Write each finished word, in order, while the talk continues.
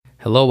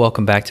Hello,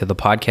 welcome back to the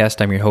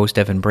podcast. I'm your host,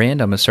 Evan Brand.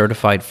 I'm a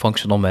certified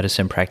functional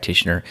medicine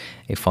practitioner,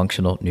 a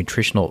functional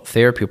nutritional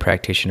therapy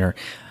practitioner.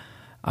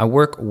 I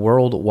work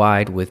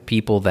worldwide with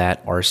people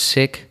that are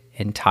sick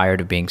and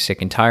tired of being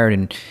sick and tired,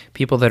 and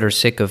people that are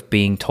sick of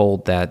being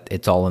told that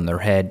it's all in their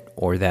head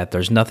or that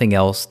there's nothing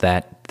else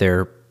that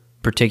their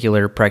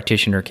particular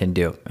practitioner can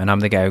do. And I'm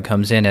the guy who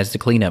comes in as the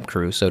cleanup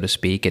crew, so to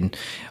speak, and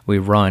we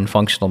run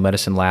functional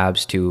medicine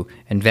labs to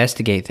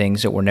investigate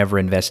things that were never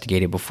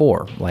investigated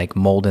before, like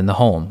mold in the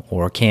home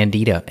or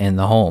candida in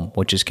the home,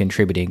 which is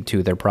contributing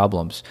to their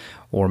problems,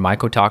 or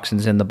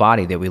mycotoxins in the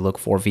body that we look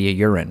for via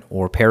urine,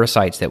 or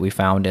parasites that we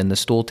found in the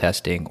stool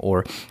testing,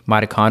 or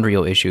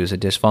mitochondrial issues, a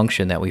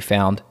dysfunction that we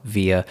found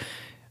via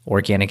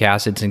organic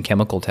acids and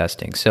chemical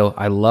testing. So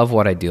I love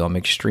what I do. I'm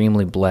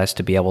extremely blessed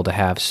to be able to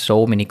have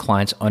so many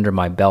clients under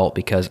my belt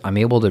because I'm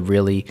able to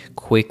really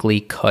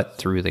quickly cut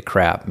through the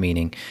crap,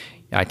 meaning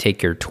I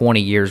take your 20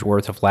 years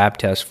worth of lab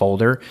test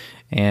folder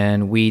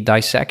and we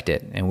dissect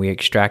it and we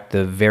extract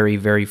the very,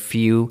 very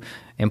few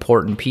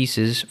important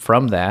pieces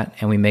from that,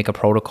 and we make a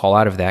protocol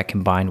out of that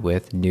combined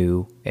with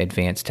new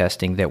advanced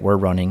testing that we're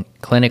running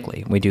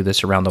clinically. We do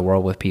this around the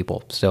world with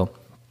people. So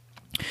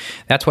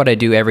that's what I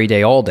do every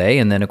day, all day.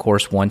 And then, of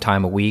course, one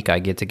time a week, I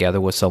get together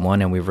with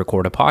someone and we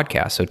record a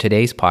podcast. So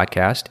today's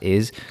podcast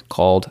is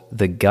called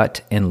The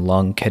Gut and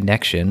Lung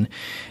Connection.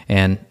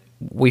 And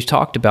we've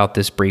talked about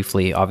this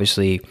briefly.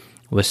 Obviously,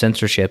 with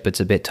censorship, it's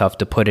a bit tough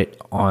to put it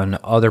on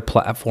other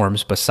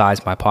platforms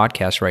besides my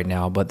podcast right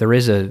now. But there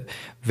is a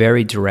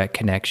very direct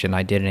connection.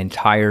 I did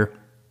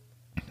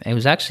it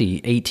was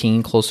actually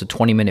 18, close to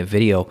 20-minute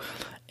video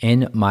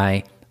in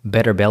my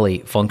Better Belly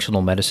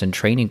functional medicine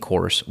training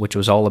course, which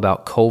was all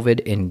about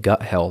COVID and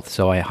gut health.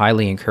 So I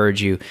highly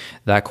encourage you,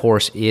 that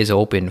course is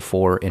open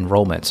for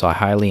enrollment. So I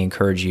highly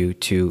encourage you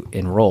to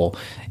enroll.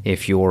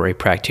 If you're a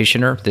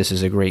practitioner, this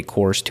is a great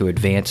course to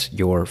advance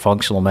your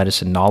functional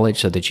medicine knowledge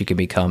so that you can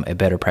become a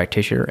better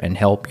practitioner and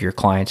help your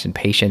clients and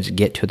patients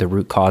get to the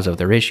root cause of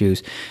their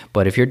issues.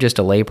 But if you're just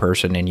a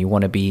layperson and you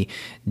want to be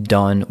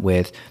done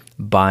with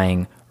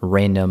buying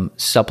random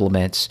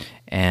supplements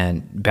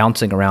and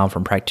bouncing around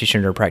from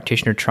practitioner to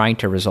practitioner trying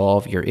to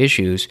resolve your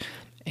issues,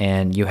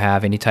 and you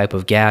have any type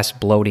of gas,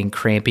 bloating,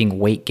 cramping,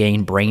 weight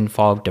gain, brain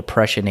fog,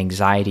 depression,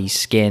 anxiety,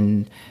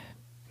 skin,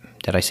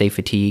 did I say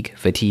fatigue?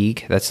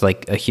 Fatigue, that's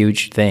like a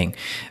huge thing.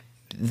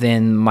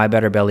 Then my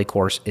Better Belly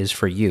course is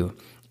for you.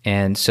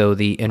 And so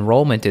the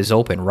enrollment is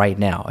open right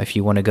now. If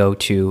you want to go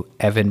to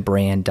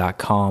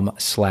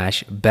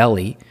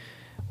evanbrand.com/belly,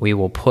 we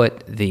will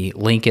put the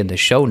link in the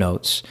show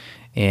notes,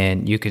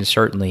 and you can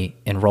certainly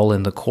enroll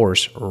in the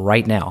course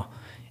right now.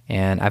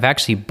 And I've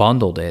actually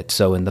bundled it.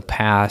 So in the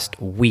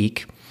past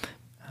week,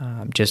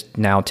 I'm just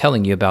now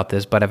telling you about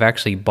this, but I've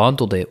actually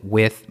bundled it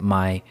with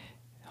my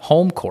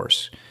home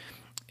course.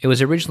 It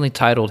was originally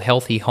titled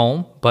Healthy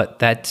Home, but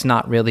that's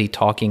not really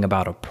talking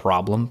about a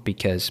problem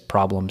because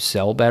problems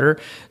sell better.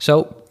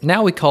 So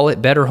now we call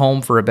it Better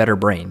Home for a Better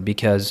Brain,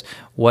 because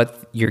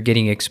what you're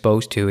getting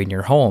exposed to in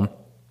your home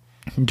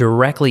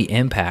directly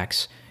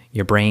impacts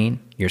your brain,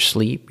 your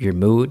sleep, your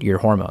mood, your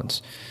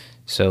hormones.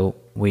 So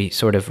we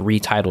sort of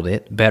retitled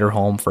it Better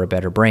Home for a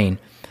Better Brain.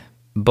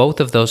 Both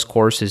of those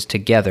courses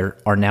together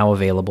are now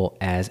available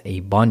as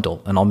a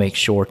bundle, and I'll make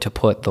sure to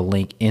put the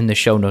link in the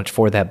show notes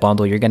for that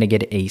bundle. You're going to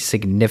get a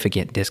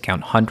significant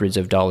discount, hundreds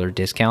of dollar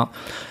discount.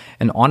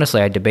 And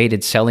honestly, I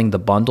debated selling the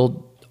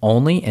bundle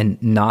only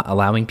and not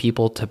allowing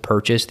people to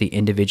purchase the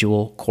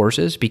individual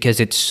courses because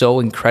it's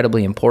so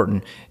incredibly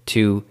important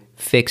to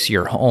fix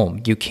your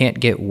home. You can't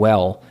get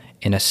well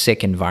in a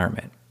sick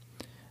environment.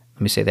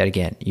 Let me say that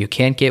again. You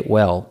can't get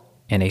well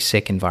in a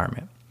sick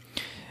environment.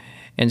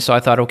 And so I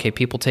thought, okay,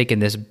 people taking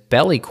this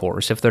belly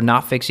course, if they're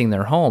not fixing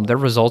their home, their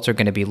results are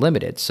going to be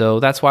limited.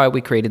 So that's why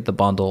we created the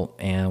bundle,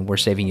 and we're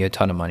saving you a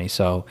ton of money.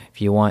 So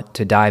if you want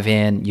to dive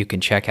in, you can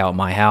check out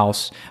my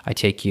house. I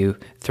take you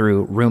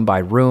through room by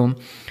room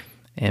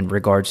in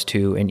regards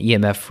to an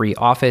EMF-free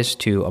office,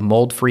 to a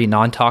mold-free,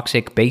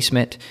 non-toxic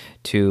basement,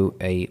 to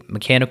a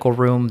mechanical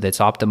room that's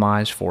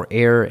optimized for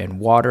air and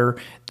water,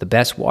 the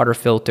best water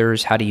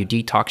filters, how do you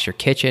detox your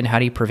kitchen, how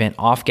do you prevent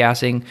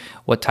off-gassing,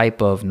 what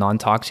type of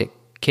non-toxic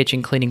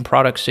kitchen cleaning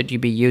products should you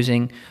be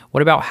using,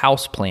 what about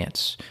house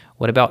plants,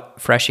 what about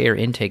fresh air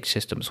intake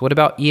systems, what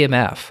about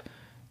EMF?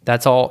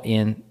 That's all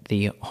in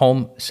the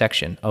home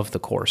section of the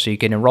course. So you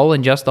can enroll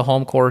in just the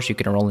home course, you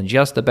can enroll in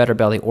just the Better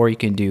Belly, or you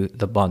can do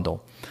the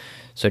bundle.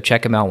 So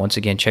check them out. Once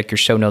again, check your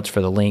show notes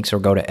for the links or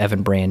go to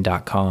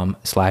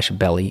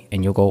evanbrand.com/belly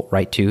and you'll go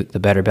right to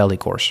the Better Belly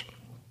course.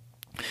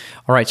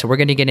 All right, so we're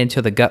going to get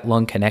into the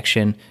gut-lung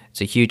connection.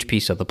 It's a huge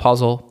piece of the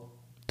puzzle.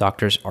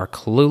 Doctors are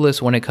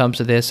clueless when it comes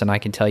to this, and I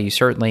can tell you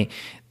certainly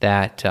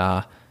that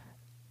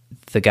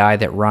the guy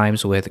that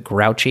rhymes with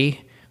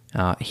grouchy,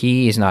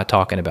 he is not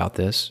talking about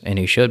this, and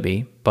he should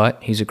be,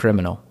 but he's a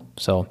criminal.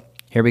 So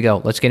here we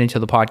go. Let's get into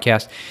the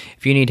podcast.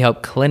 If you need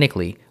help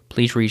clinically,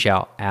 please reach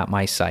out at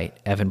my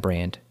site,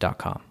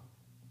 evanbrand.com.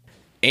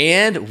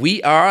 And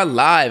we are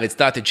live. It's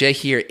Dr. J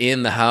here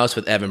in the house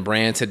with Evan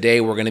Brand.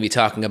 Today we're going to be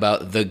talking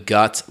about the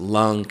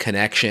gut-lung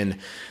connection.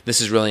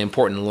 This is really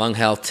important. Lung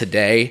health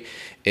today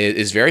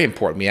is very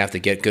important. We have to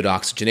get good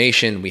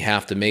oxygenation. We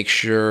have to make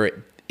sure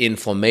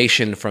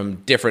inflammation from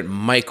different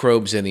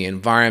microbes in the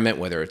environment,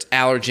 whether it's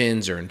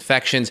allergens or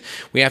infections,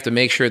 we have to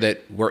make sure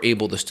that we're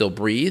able to still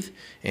breathe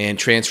and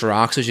transfer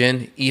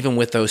oxygen, even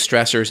with those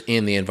stressors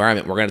in the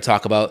environment. We're going to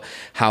talk about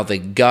how the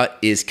gut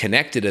is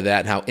connected to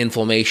that, and how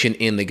inflammation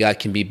in the gut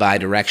can be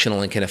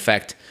bidirectional and can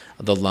affect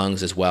the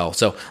lungs as well.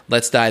 So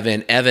let's dive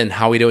in. Evan,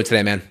 how are we doing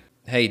today, man?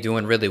 Hey,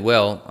 doing really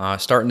well.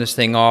 Starting this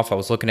thing off, I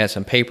was looking at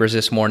some papers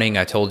this morning.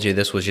 I told you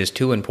this was just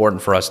too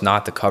important for us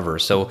not to cover.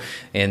 So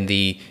in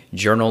the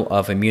Journal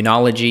of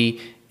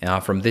Immunology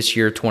from this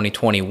year,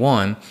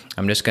 2021,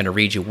 I'm just going to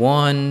read you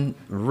one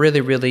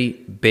really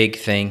big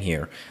thing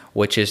here,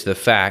 which is the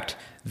fact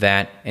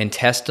that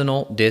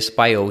intestinal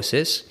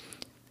dysbiosis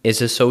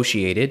is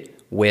associated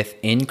with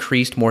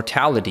increased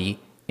mortality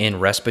in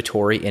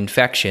respiratory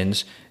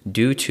infections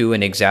due to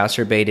an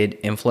exacerbated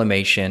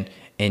inflammation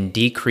and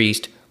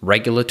decreased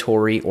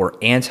regulatory or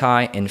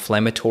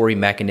anti-inflammatory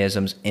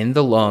mechanisms in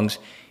the lungs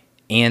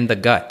and the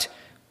gut.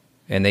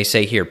 And they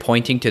say here,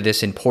 pointing to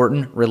this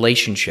important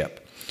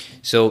relationship.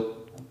 So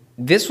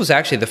this was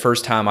actually the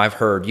first time I've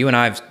heard, you and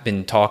I have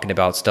been talking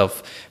about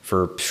stuff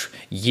for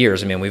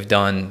years. I mean, we've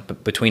done,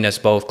 between us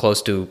both,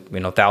 close to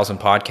 1,000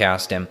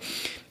 podcasts, and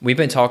we've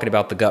been talking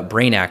about the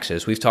gut-brain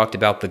axis. We've talked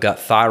about the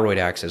gut-thyroid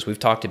axis. We've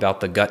talked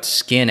about the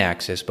gut-skin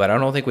axis, but I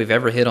don't think we've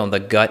ever hit on the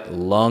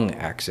gut-lung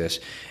axis.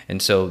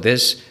 And so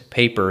this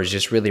paper is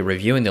just really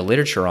reviewing the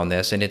literature on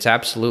this, and it's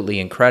absolutely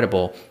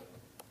incredible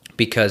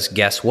because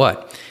guess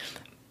what?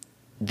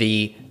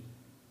 The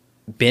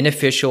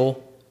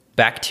beneficial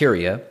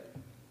bacteria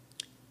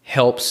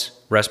helps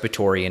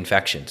respiratory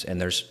infections, and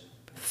there's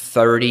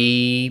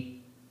 30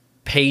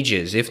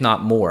 pages, if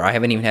not more. I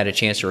haven't even had a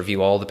chance to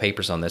review all the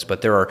papers on this,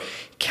 but there are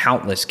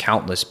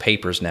countless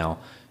papers now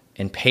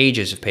and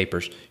pages of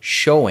papers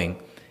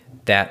showing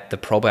that the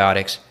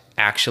probiotics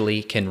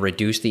actually can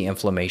reduce the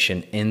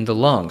inflammation in the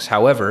lungs.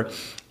 However,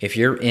 if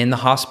you're in the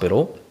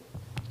hospital,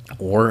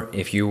 or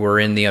if you were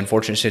in the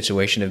unfortunate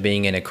situation of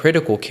being in a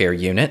critical care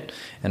unit,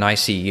 an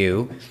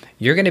ICU,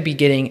 you're going to be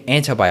getting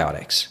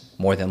antibiotics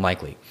more than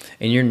likely,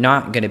 and you're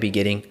not going to be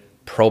getting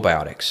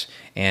probiotics.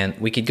 And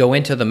we could go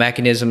into the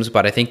mechanisms,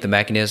 but I think the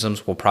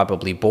mechanisms will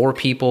probably bore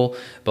people.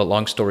 But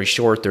long story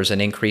short, there's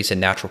an increase in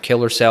natural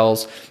killer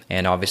cells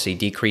and obviously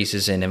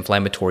decreases in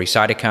inflammatory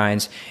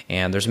cytokines.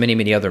 And there's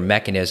many other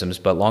mechanisms.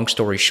 But long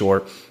story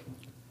short,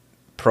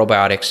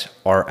 probiotics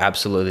are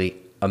absolutely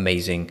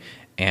amazing.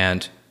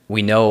 And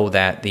we know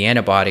that the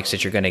antibiotics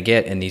that you're going to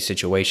get in these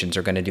situations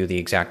are going to do the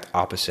exact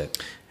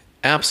opposite.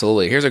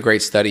 Absolutely. Here's a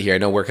great study here. I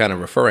know we're kind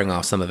of referring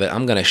off some of it.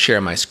 I'm going to share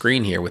my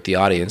screen here with the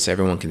audience so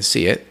everyone can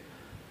see it.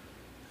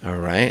 All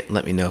right.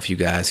 Let me know if you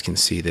guys can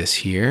see this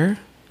here.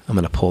 I'm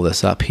going to pull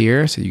this up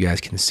here so you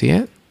guys can see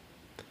it.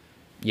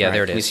 Yeah, right,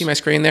 there it is. Can you see my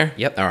screen there?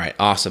 Yep. All right.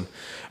 Awesome.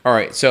 All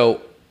right.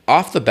 So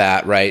off the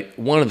bat, right,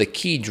 one of the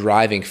key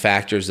driving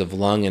factors of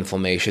lung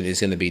inflammation is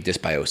going to be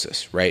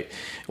dysbiosis, right?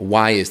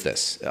 Why is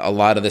this? A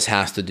lot of this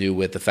has to do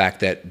with the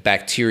fact that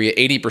bacteria,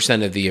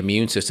 80% of the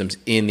immune system's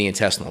in the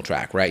intestinal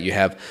tract, right? You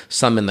have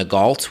some in the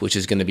GALT, which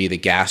is going to be the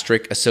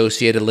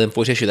gastric-associated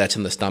lymphoid tissue. That's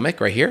in the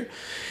stomach right here.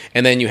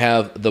 And then you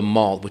have the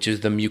MALT, which is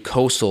the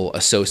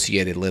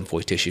mucosal-associated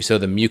lymphoid tissue. So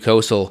the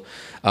mucosal,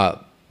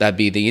 that'd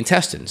be the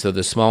intestine. So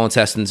the small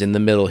intestine's in the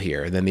middle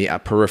here, and then the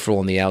peripheral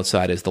on the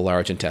outside is the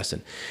large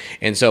intestine.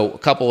 And so a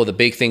couple of the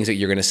big things that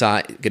you're going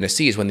to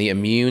see is when the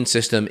immune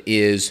system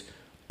is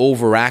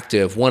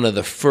overactive, one of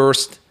the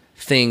first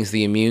things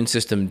the immune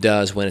system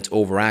does when it's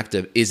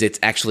overactive is it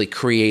actually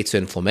creates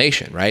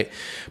inflammation, right?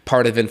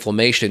 Part of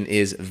inflammation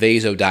is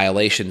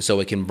vasodilation, so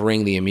it can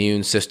bring the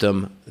immune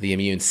system, the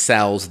immune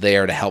cells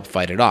there to help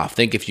fight it off.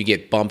 Think if you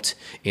get bumped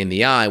in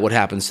the eye, what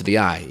happens to the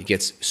eye? It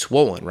gets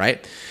swollen,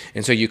 right?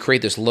 And so you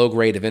create this low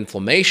grade of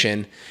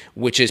inflammation,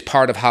 which is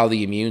part of how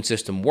the immune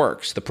system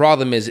works. The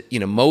problem is,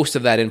 most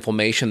of that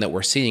inflammation that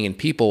we're seeing in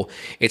people,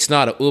 it's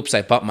not a, oops,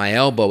 I bumped my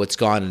elbow, it's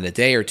gone in a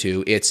day or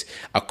two. It's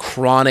a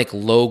chronic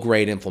low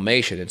grade inflammation.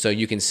 And so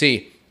you can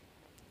see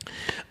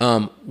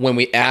when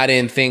we add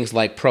in things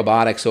like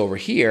probiotics over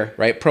here,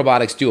 right?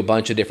 Probiotics do a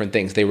bunch of different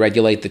things. They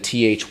regulate the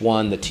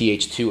Th1, the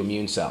Th2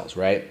 immune cells,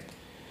 right?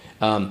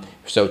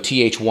 So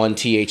Th1,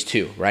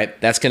 Th2,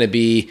 right? That's going to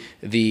be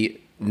the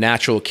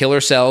natural killer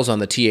cells on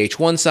the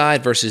Th1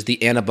 side versus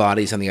the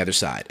antibodies on the other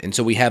side. And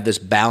so we have this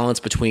balance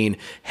between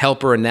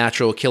helper and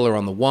natural killer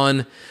on the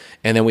one,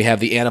 and then we have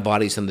the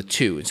antibodies on the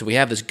two. And so we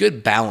have this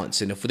good balance.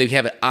 And if we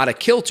have it out of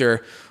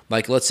kilter,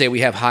 like let's say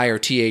we have higher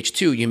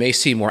Th2, you may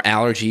see more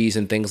allergies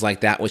and things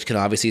like that, which can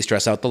obviously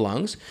stress out the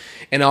lungs.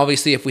 And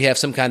obviously if we have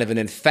some kind of an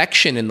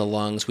infection in the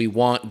lungs, we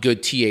want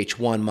good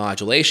Th1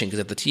 modulation, because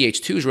if the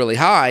Th2 is really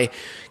high,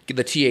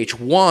 the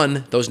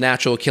Th1, those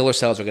natural killer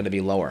cells are going to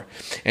be lower.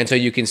 And so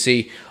you can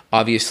see,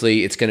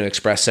 obviously, it's going to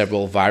express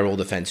several viral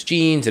defense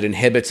genes. It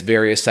inhibits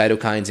various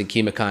cytokines and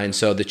chemokines.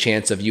 So the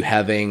chance of you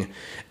having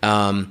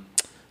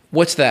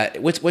What's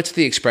that? What's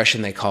the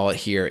expression they call it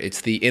here?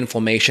 It's the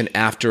inflammation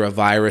after a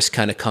virus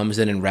kind of comes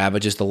in and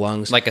ravages the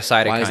lungs. Like a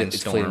cytokine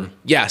storm.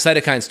 Yeah,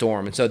 cytokine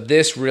storm. And so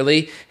this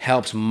really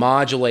helps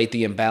modulate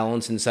the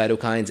imbalance in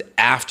cytokines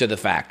after the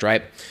fact,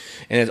 right?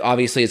 And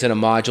obviously it's going to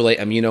modulate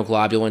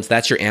immunoglobulins.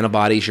 That's your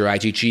antibodies, your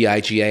IgG,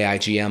 IgA,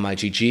 IgM,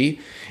 IgG.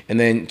 And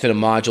then it's going to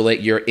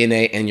modulate your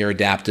innate and your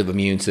adaptive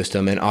immune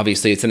system. And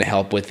obviously it's going to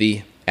help with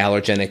the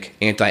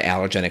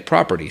anti-allergenic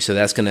properties. So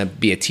that's going to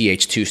be a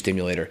Th2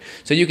 stimulator.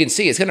 So you can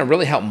see it's going to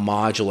really help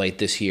modulate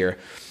this here.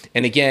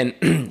 And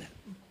again,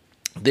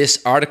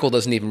 this article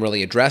doesn't even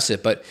really address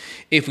it, but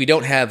if we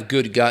don't have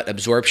good gut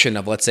absorption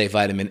of, let's say,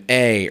 vitamin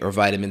A or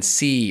vitamin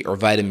C or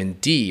vitamin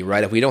D,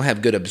 right? If we don't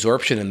have good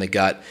absorption in the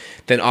gut,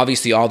 then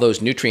obviously all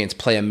those nutrients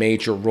play a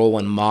major role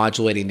in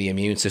modulating the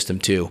immune system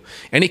too.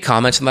 Any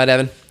comments on that,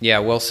 Evan? Yeah,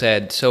 well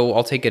said. So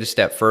I'll take it a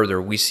step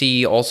further. We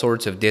see all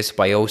sorts of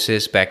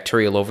dysbiosis,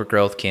 bacterial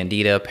overgrowth,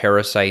 candida,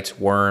 parasites,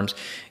 worms,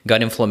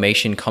 gut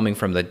inflammation coming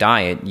from the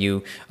diet.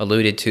 You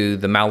alluded to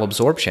the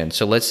malabsorption.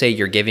 So let's say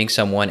you're giving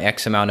someone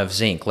X amount of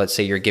zinc. Let's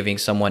say you're giving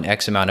someone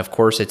X amount of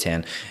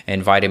quercetin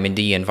and vitamin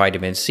D and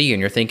vitamin C,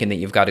 and you're thinking that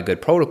you've got a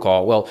good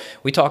protocol. Well,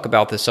 we talk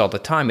about this all the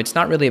time. It's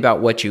not really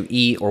about what you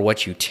eat or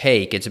what you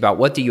take. It's about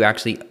what do you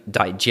actually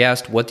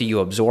digest, what do you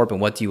absorb,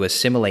 and what do you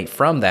assimilate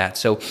from that.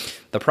 So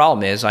the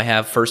problem is I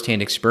have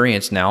firsthand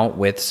experience now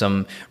with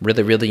some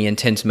really, really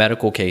intense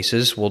medical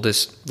cases. We'll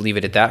just leave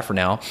it at that for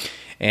now.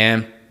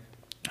 And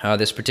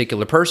this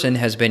particular person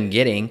has been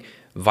getting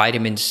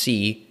vitamin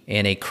C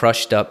in a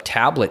crushed up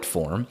tablet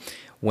form,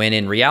 when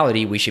in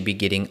reality we should be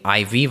getting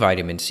IV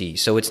vitamin C.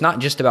 So it's not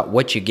just about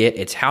what you get,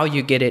 it's how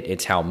you get it,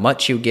 it's how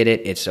much you get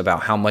it, it's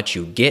about how much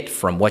you get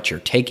from what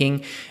you're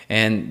taking.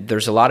 And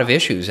there's a lot of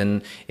issues.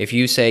 And if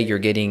you say you're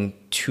getting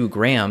 2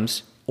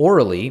 grams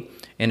orally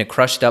in a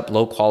crushed up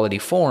low quality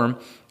form,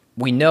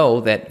 we know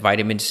that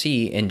vitamin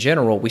C in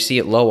general, we see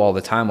it low all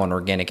the time on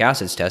organic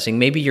acids testing.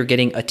 Maybe you're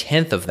getting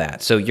 1/10 of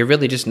that. So you're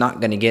really just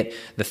not going to get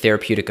the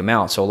therapeutic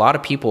amount. So a lot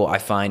of people I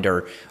find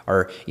are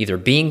either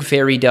being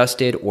fairy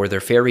dusted or they're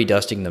fairy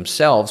dusting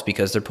themselves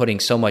because they're putting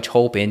so much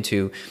hope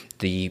into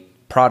the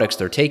products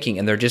they're taking,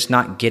 and they're just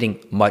not getting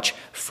much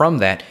from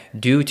that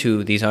due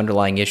to these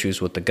underlying issues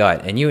with the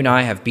gut. And you and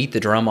I have beat the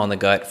drum on the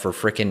gut for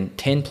freaking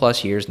 10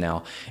 plus years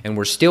now, and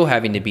we're still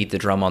having to beat the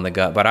drum on the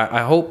gut. But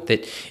I hope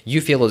that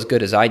you feel as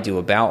good as I do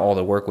about all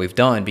the work we've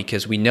done,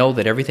 because we know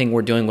that everything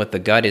we're doing with the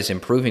gut is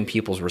improving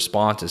people's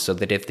responses, so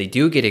that if they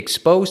do get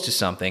exposed to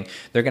something,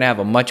 they're going to have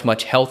a much,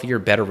 much healthier,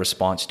 better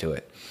response to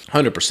it.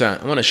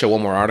 100%. I want to show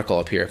one more article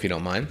up here if you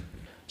don't mind.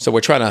 So we're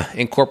trying to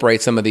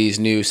incorporate some of these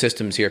new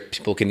systems here.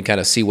 People can kind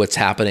of see what's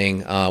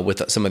happening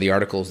with some of the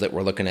articles that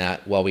we're looking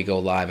at while we go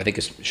live. I think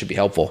it should be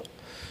helpful.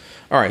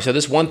 All right, so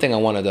this one thing I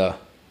wanted to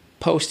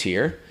post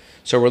here.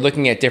 So we're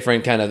looking at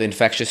different kind of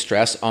infectious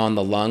stress on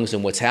the lungs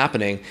and what's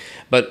happening.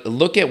 But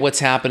look at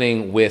what's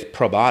happening with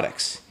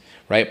probiotics,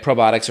 right?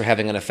 Probiotics are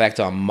having an effect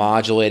on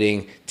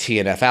modulating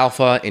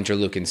TNF-alpha,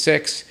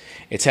 interleukin-6.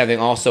 It's having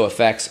also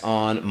effects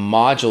on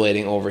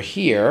modulating over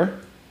here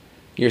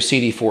your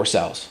CD4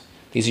 cells.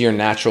 These are your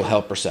natural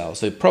helper cells.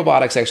 So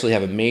probiotics actually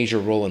have a major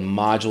role in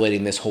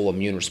modulating this whole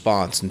immune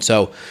response. And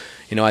so,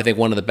 I think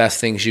one of the best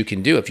things you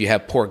can do if you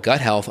have poor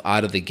gut health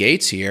out of the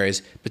gates here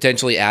is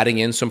potentially adding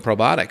in some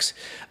probiotics,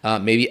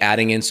 maybe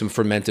adding in some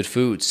fermented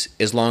foods,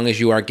 as long as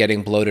you are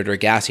getting bloated or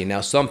gassy.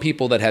 Now, some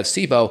people that have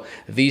SIBO,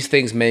 these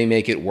things may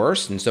make it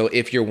worse. And so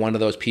if you're one of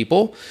those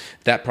people,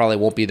 that probably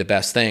won't be the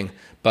best thing.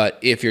 But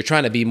if you're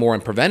trying to be more in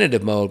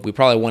preventative mode, we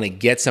probably want to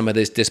get some of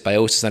this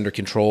dysbiosis under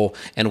control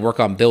and work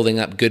on building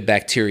up good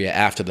bacteria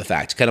after the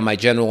fact. Kind of my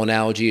general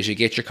analogy is you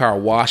get your car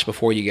washed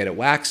before you get it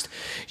waxed.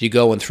 You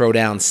go and throw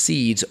down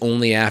seeds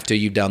only after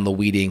you've done the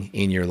weeding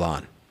in your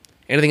lawn.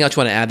 Anything else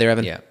you want to add there,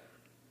 Evan?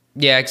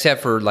 Yeah,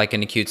 except for like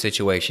an acute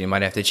situation. You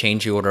might have to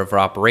change the order of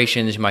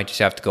operations. You might just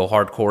have to go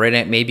hardcore in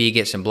it. Maybe you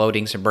get some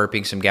bloating, some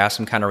burping, some gas,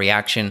 some kind of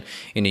reaction.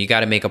 You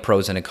got to make a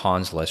pros and a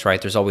cons list,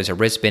 right? There's always a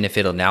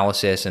risk-benefit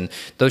analysis, and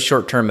those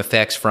short-term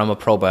effects from a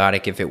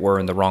probiotic, if it were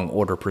in the wrong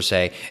order per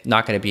se,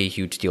 not going to be a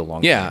huge deal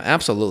long-term. Yeah,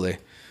 absolutely.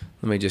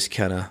 Let me just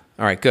all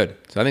right, good.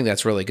 So I think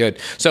that's really good.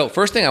 So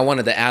first thing I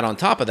wanted to add on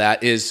top of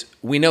that is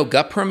we know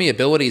gut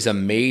permeability is a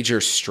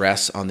major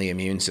stress on the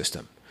immune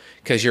system,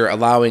 because you're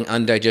allowing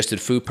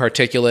undigested food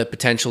particulate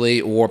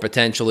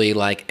potentially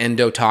like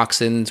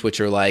endotoxins,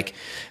 which are like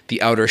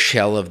the outer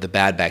shell of the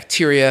bad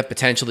bacteria,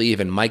 potentially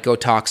even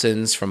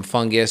mycotoxins from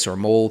fungus or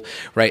mold,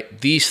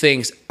 right? These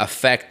things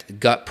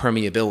affect gut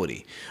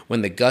permeability.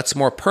 When the gut's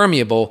more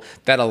permeable,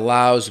 that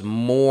allows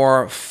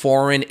more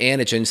foreign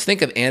antigens.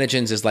 Think of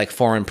antigens as like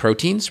foreign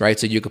proteins, right?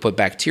 So you could put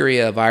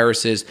bacteria,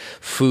 viruses,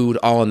 food,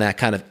 all in that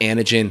kind of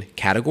antigen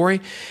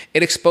category.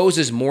 It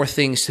exposes more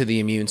things to the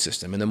immune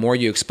system. And the more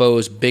you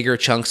expose bigger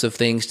chunks of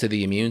things to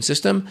the immune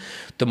system,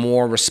 the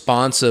more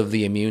responsive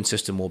the immune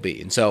system will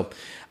be. And so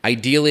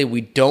ideally,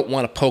 we don't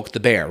want to poke the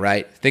bear,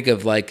 right? Think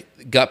of like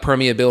gut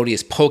permeability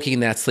as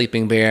poking that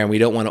sleeping bear, and we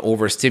don't want to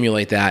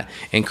overstimulate that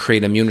and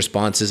create immune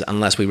responses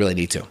unless we really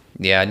need to.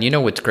 Yeah, and you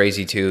know what's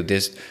crazy too?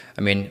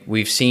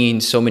 We've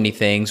seen so many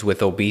things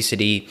with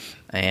obesity,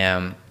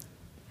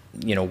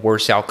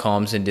 worse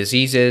outcomes and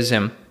diseases.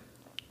 And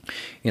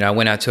I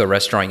went out to a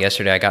restaurant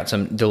yesterday. I got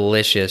some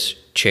delicious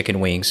chicken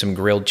wings, some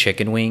grilled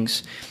chicken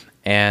wings.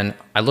 And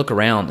I look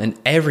around and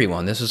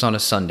everyone, this was on a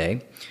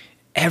Sunday,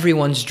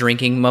 everyone's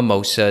drinking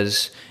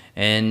mimosas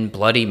and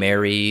Bloody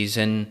Marys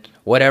and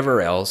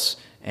whatever else.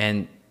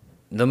 And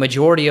the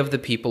majority of the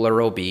people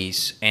are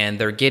obese, and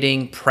they're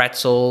getting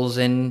pretzels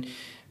and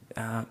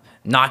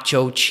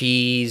nacho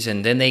cheese,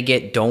 and then they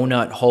get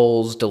donut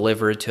holes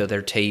delivered to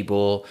their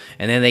table,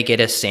 and then they get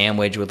a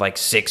sandwich with like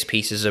 6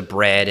 pieces of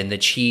bread, and the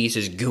cheese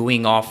is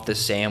gooing off the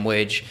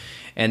sandwich,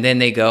 and then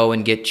they go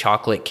and get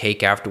chocolate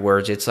cake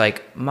afterwards. It's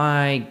like,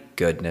 my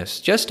goodness,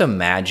 just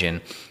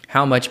imagine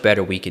how much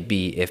better we could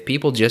be if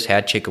people just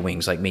had chicken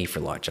wings like me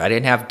for lunch. I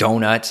didn't have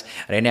donuts.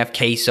 I didn't have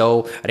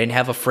queso. I didn't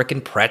have a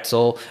freaking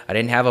pretzel. I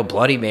didn't have a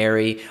Bloody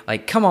Mary.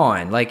 Like, come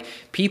on. Like,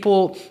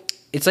 people,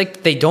 it's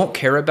like they don't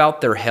care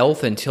about their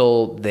health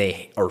until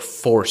they are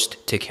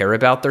forced to care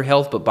about their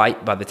health. But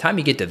by the time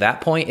you get to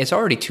that point, it's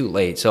already too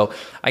late. So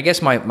I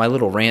guess my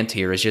little rant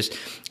here is just,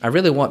 I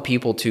really want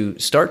people to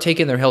start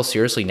taking their health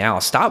seriously now.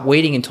 Stop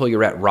waiting until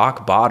you're at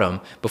rock bottom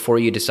before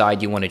you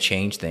decide you want to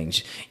change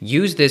things.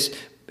 Use this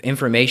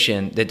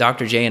information that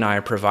Dr. J and I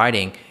are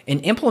providing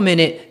and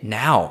implement it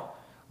now.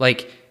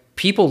 Like,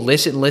 people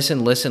listen,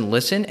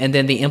 and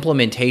then the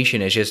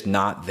implementation is just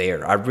not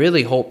there. I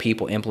really hope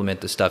people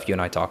implement the stuff you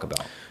and I talk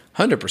about.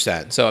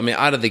 100%. So, I mean,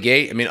 out of the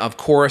gate, I mean, of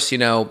course, you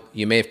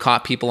may have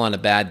caught people on a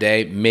bad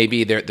day.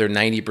 Maybe they're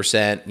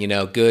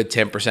 90%, good,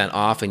 10%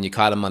 off, and you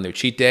caught them on their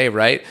cheat day,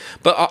 right?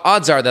 But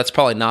odds are that's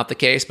probably not the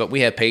case. But we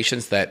have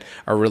patients that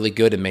are really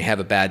good and may have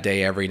a bad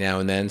day every now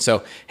and then.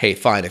 So, hey,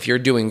 fine. If you're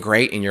doing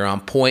great and you're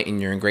on point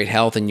and you're in great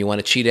health and you want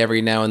to cheat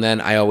every now and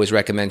then, I always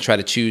recommend try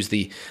to choose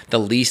the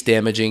least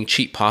damaging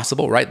cheat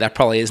possible, right? That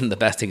probably isn't the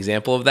best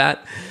example of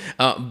that.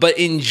 But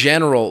in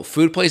general,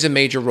 food plays a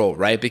major role,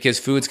 right? Because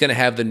food's going to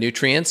have the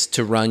nutrients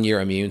to run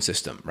your immune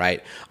system,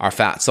 right? Our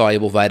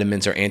fat-soluble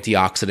vitamins, our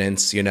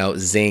antioxidants,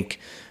 zinc,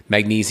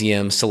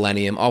 magnesium,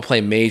 selenium, all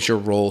play major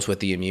roles with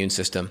the immune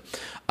system.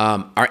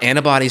 Our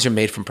antibodies are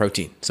made from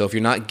protein. So if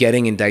you're not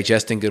getting and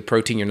digesting good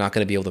protein, you're not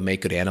going to be able to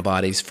make good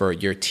antibodies for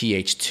your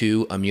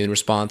Th2 immune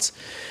response.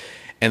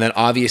 And then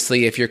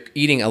obviously, if you're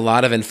eating a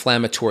lot of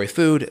inflammatory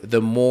food,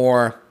 the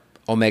more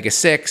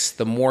omega-6,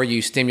 the more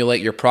you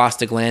stimulate your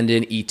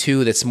prostaglandin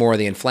E2, that's more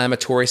the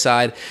inflammatory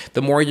side,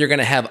 the more you're going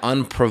to have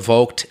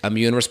unprovoked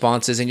immune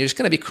responses, and you're just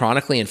going to be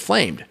chronically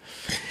inflamed.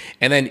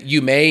 And then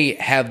you may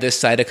have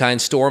this cytokine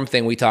storm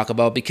thing we talk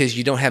about because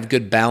you don't have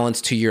good balance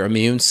to your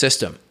immune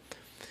system.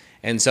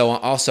 And so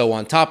also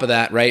on top of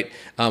that, right,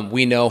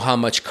 we know how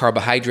much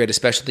carbohydrate,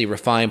 especially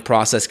refined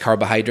processed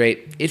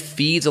carbohydrate, it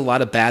feeds a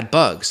lot of bad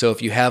bugs. So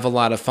if you have a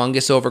lot of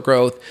fungus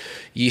overgrowth,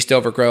 yeast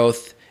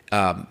overgrowth,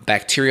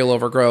 bacterial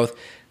overgrowth,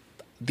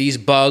 these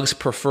bugs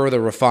prefer the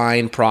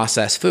refined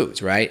processed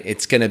foods, right?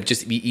 It's going to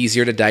just be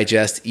easier to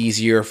digest,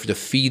 easier to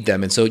feed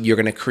them. And so you're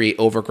going to create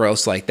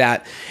overgrowths like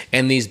that.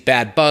 And these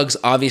bad bugs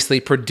obviously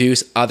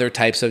produce other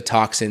types of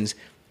toxins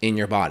in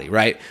your body,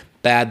 right?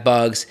 Bad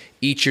bugs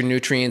eat your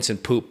nutrients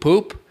and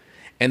poop.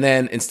 And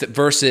then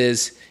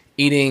versus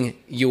eating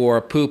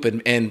your poop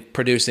and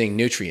producing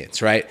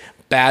nutrients, right?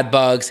 Bad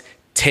bugs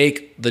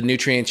take the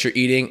nutrients you're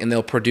eating and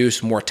they'll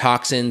produce more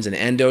toxins and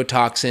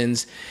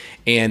endotoxins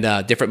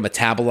and different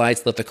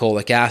metabolites,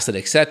 lithocolic acid,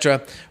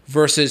 etc.,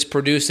 versus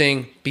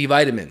producing B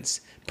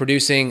vitamins,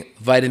 producing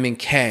vitamin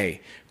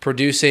K,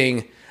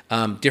 producing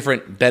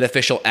different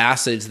beneficial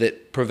acids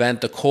that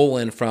prevent the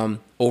colon from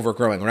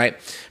overgrowing, right?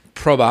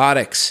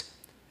 Probiotics,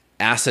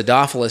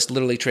 acidophilus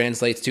literally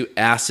translates to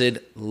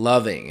acid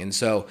loving. And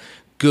so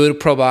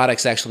good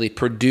probiotics actually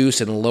produce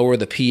and lower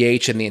the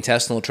pH in the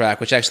intestinal tract,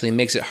 which actually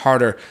makes it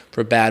harder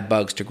for bad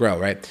bugs to grow,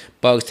 right?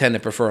 Bugs tend to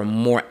prefer a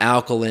more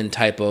alkaline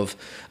type of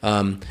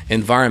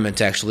environment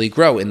to actually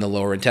grow in the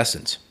lower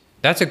intestines.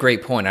 That's a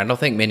great point. I don't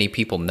think many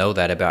people know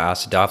that about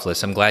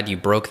acidophilus. I'm glad you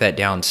broke that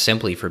down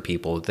simply for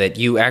people, that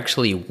you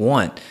actually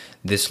want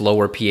this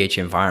lower pH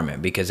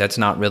environment because that's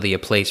not really a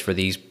place for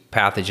these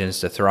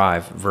pathogens to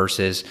thrive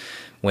versus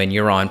when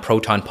you're on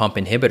proton pump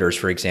inhibitors,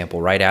 for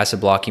example, right?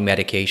 Acid blocking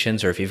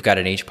medications, or if you've got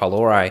an H.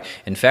 pylori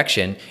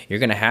infection, you're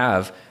going to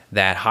have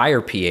that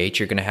higher pH.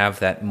 You're going to have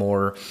that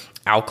more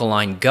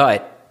alkaline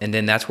gut. And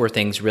then that's where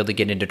things really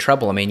get into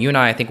trouble. I mean, you and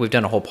I think we've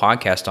done a whole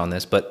podcast on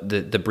this, but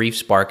the brief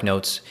spark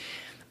notes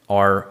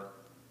are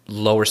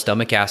lower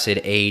stomach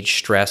acid, age,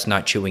 stress,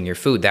 not chewing your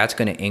food. That's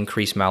going to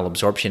increase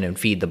malabsorption and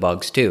feed the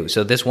bugs too.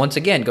 So this once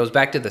again goes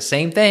back to the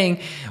same thing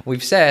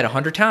we've said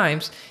 100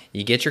 times.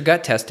 You get your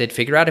gut tested,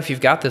 figure out if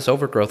you've got this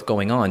overgrowth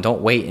going on.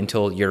 Don't wait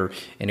until you're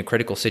in a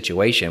critical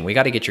situation. We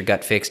got to get your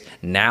gut fixed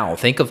now.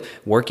 Think of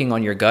working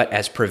on your gut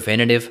as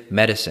preventative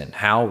medicine.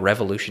 How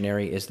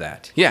revolutionary is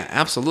that? Yeah,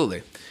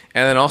 absolutely.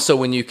 And then also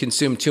when you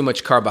consume too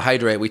much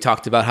carbohydrate, we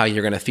talked about how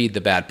you're going to feed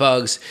the bad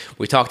bugs.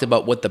 We talked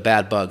about what the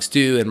bad bugs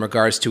do in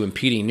regards to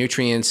impeding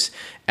nutrients,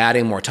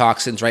 adding more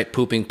toxins, right?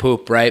 Pooping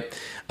poop, right?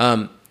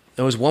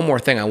 There was one more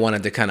thing I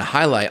wanted to kind of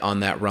highlight on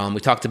that realm. We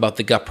talked about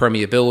the gut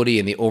permeability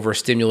and the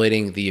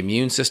overstimulating the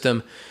immune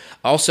system.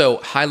 Also,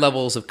 high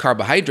levels of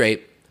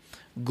carbohydrate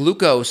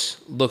Glucose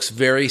looks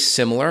very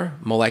similar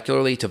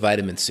molecularly to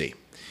vitamin C.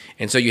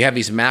 And so you have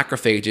these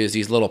macrophages,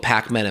 these little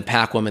Pac-Men and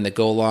Pac-Women that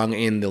go along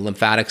in the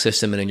lymphatic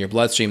system and in your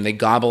bloodstream. They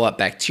gobble up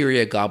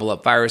bacteria, gobble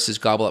up viruses,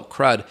 gobble up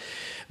crud.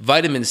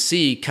 Vitamin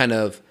C kind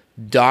of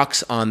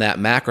docks on that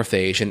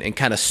macrophage and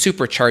kind of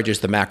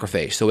supercharges the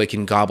macrophage so it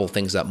can gobble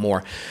things up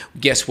more.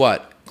 Guess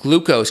what?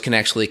 Glucose can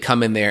actually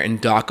come in there and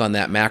dock on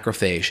that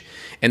macrophage,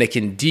 and it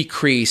can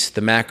decrease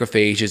the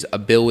macrophage's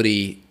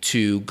ability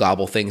to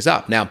gobble things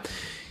up. Now,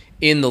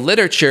 in the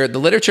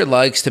literature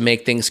likes to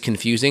make things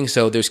confusing.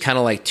 So there's kind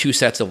of like two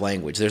sets of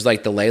language. There's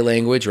like the lay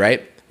language,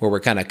 right? Where we're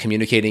kind of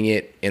communicating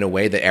it in a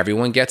way that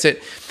everyone gets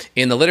it.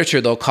 In the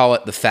literature, they'll call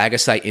it the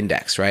phagocyte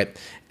index, right?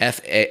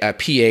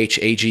 Phagocytes.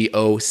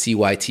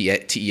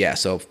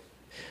 So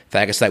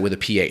phagocyte with a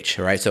pH,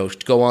 all right? So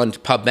go on to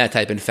PubMed,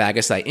 type in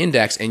phagocyte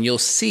index, and you'll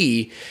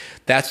see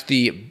that's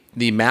the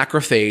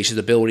macrophage's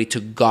ability to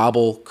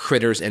gobble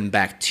critters and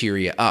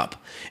bacteria up.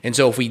 And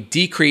so if we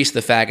decrease the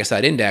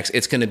phagocyte index,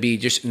 it's going to be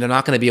they're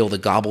not going to be able to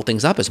gobble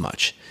things up as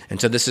much.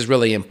 And so this is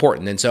really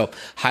important. And so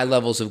high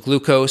levels of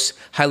glucose,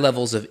 high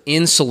levels of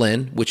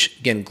insulin, which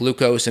again,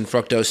 glucose and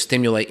fructose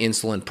stimulate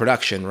insulin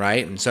production,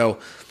 right? And so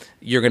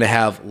you're going to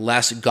have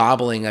less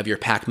gobbling of your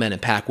Pac-Men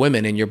and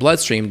Pac-Women in your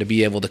bloodstream to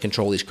be able to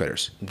control these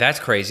critters. That's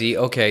crazy.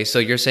 Okay, so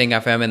you're saying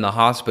if I'm in the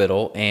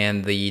hospital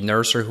and the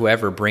nurse or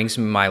whoever brings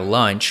me my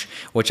lunch,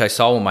 which I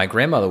saw when my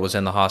grandmother was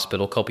in the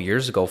hospital a couple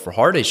years ago for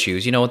heart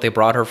issues, you know what they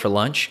brought her for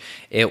lunch?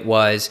 It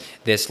was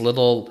this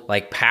little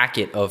like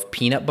packet of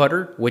peanut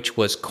butter, which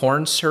was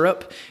corn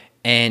syrup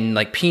and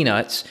like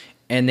peanuts.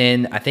 And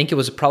then I think it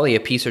was probably a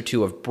piece or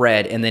two of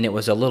bread, and then it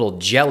was a little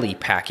jelly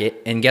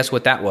packet. And guess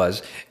what that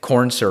was?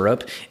 Corn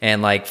syrup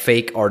and like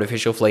fake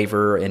artificial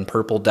flavor and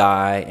purple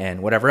dye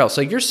and whatever else.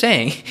 So you're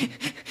saying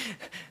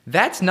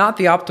that's not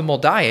the optimal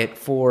diet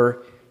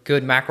for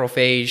good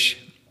macrophage,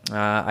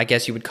 I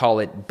guess you would call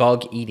it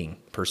bug eating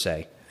per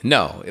se.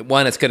 No.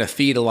 One, it's going to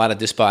feed a lot of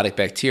dysbiotic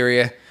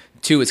bacteria.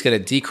 Two, it's going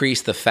to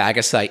decrease the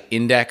phagocyte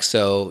index,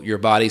 so your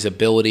body's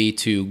ability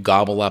to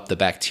gobble up the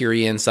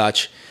bacteria and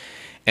such.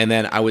 And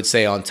then I would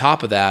say on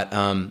top of that,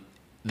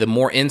 the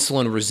more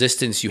insulin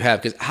resistance you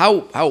have, because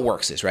how it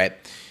works is, right,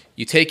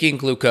 you take in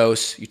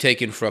glucose, you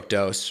take in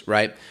fructose,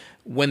 right?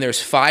 When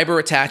there's fiber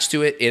attached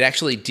to it, it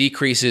actually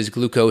decreases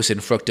glucose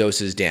and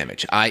fructose's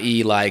damage,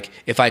 i.e. like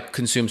if I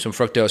consume some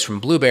fructose from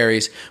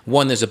blueberries,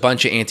 one, there's a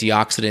bunch of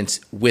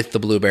antioxidants with the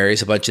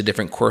blueberries, a bunch of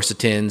different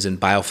quercetins and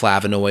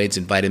bioflavonoids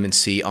and vitamin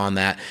C on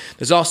that.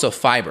 There's also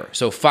fiber.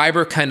 So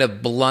fiber kind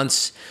of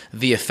blunts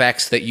the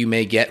effects that you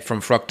may get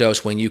from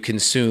fructose when you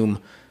consume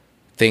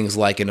things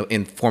like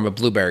in form of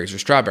blueberries or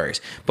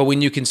strawberries. But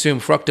when you consume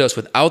fructose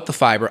without the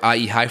fiber,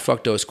 i.e. high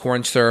fructose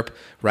corn syrup,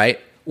 right?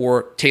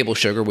 Or table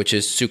sugar, which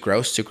is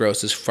sucrose.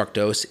 Sucrose is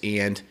fructose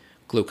and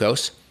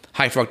glucose.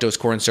 High fructose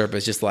corn syrup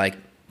is just like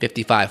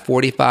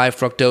 55-45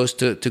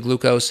 fructose to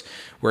glucose,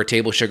 where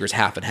table sugar is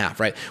half and half,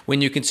 right?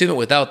 When you consume it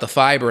without the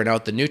fiber and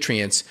without the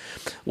nutrients,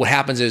 what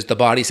happens is the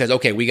body says,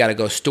 okay, we got to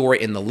go store it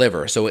in the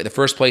liver. So the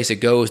first place it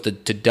goes to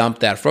dump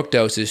that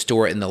fructose is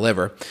store it in the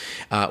liver.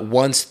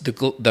 Once the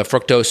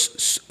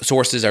fructose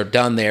sources are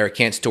done there, it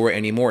can't store it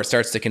anymore, it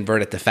starts to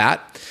convert it to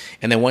fat.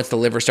 And then once the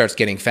liver starts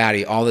getting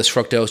fatty, all this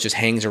fructose just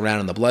hangs around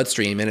in the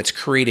bloodstream, and it's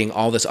creating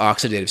all this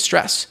oxidative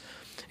stress.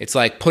 It's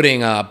like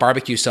putting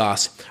barbecue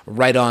sauce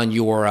right on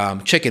your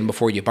chicken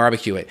before you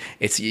barbecue it.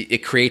 It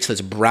creates this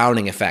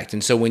browning effect.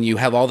 And so when you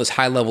have all this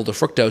high level of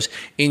fructose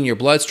in your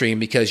bloodstream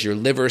because your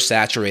liver's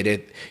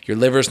saturated, your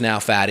liver's now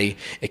fatty,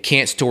 it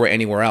can't store it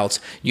anywhere else,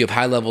 you have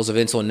high levels of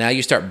insulin. Now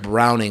you start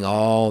browning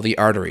all the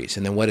arteries.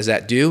 And then what does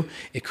that do?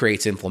 It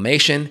creates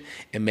inflammation.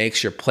 It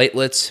makes your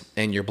platelets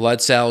and your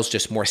blood cells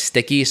just more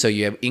sticky, so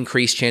you have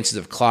increased chances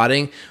of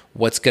clotting.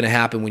 What's going to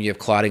happen when you have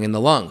clotting in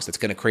the lungs? That's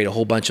going to create a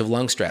whole bunch of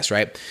lung stress,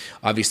 right?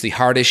 Obviously,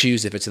 heart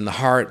issues if it's in the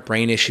heart,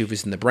 brain issue if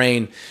it's in the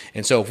brain.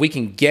 And so if we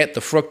can get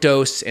the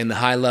fructose and the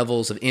high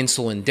levels of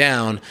insulin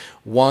down,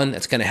 one,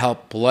 that's going to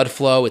help blood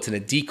flow. It's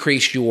going to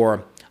decrease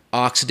your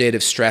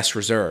oxidative stress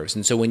reserves.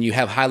 And so when you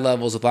have high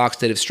levels of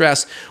oxidative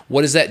stress,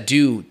 what does that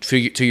do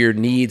to your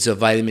needs of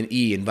vitamin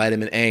E and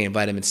vitamin A and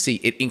vitamin C?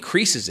 It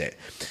increases it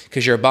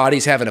because your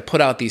body's having to put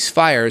out these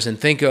fires, and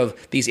think of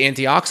these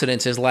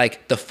antioxidants as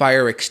like the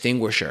fire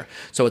extinguisher.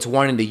 So it's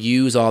wanting to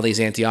use all these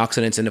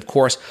antioxidants. And of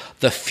course,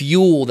 the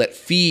fuel that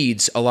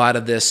feeds a lot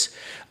of this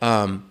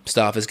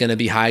stuff is going to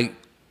be high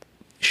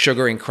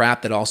sugar and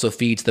crap that also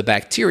feeds the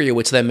bacteria,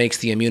 which then makes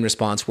the immune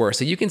response worse.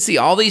 So you can see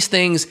all these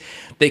things,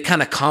 they kind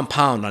of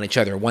compound on each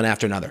other, one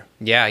after another.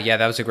 Yeah,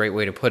 that was a great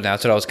way to put it.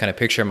 That's what I was kind of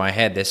picturing in my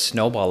head, this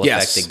snowball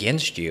effect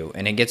against you,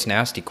 and it gets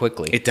nasty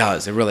quickly. It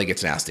does. It really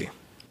gets nasty.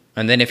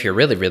 And then if you're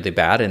really, really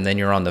bad, and then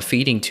you're on the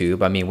feeding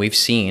tube, I mean, we've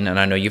seen, and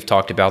I know you've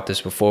talked about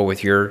this before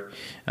with your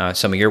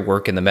some of your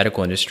work in the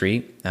medical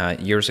industry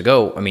years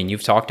ago. I mean,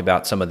 you've talked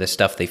about some of this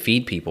stuff they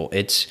feed people.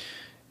 It's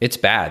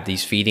bad,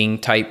 these feeding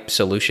type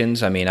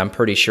solutions. I mean, I'm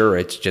pretty sure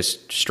it's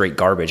just straight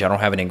garbage. I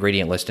don't have an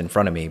ingredient list in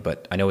front of me,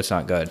 but I know it's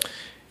not good.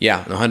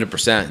 Yeah,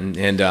 100%.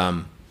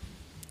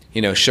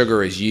 And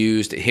sugar is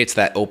used. It hits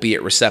that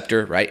opiate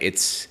receptor, right?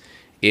 It's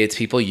It's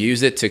people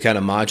use it to kind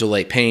of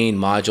modulate pain,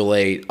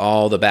 modulate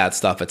all the bad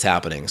stuff that's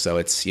happening. So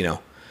it's,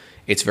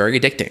 it's very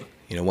addicting,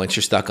 once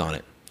you're stuck on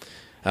it.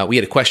 We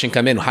had a question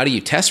come in. How do you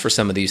test for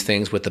some of these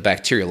things with the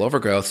bacterial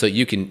overgrowth? So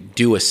you can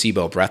do a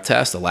SIBO breath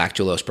test, a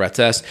lactulose breath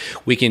test.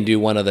 We can do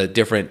one of the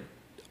different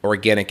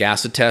organic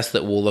acid tests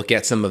that will look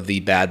at some of the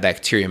bad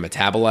bacteria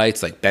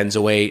metabolites like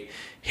benzoate,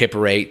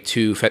 hippurate,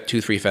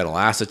 2,3-phenyl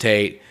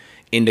acetate,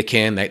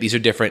 indican. These are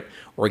different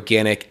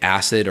organic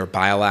acid or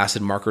bile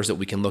acid markers that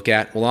we can look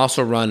at. We'll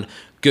also run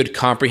good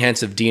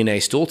comprehensive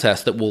DNA stool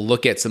tests that will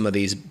look at some of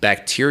these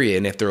bacteria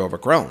and if they're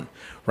overgrown,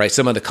 right?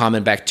 Some of the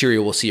common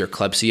bacteria we'll see are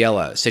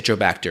Klebsiella,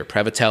 Citrobacter,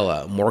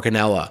 Prevotella,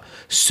 Morganella,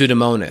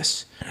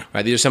 Pseudomonas,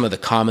 right? These are some of the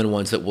common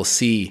ones that we'll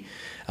see,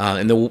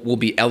 and they will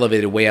be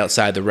elevated way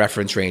outside the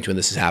reference range when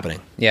this is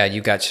happening. Yeah,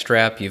 you've got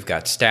strep, you've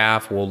got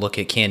staph. We'll look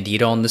at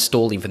candida on the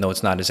stool, even though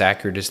it's not as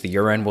accurate as the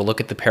urine. We'll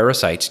look at the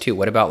parasites too.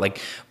 What about like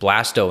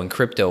blasto and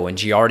crypto and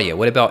giardia?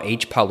 What about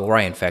H.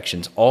 pylori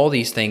infections? All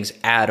these things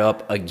add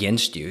up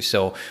against you.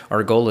 So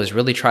our goal is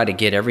really try to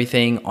get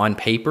everything on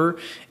paper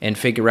and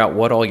figure out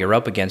what all you're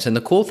up against. And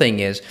the cool thing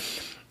is,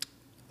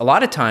 a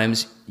lot of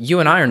times you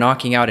and I are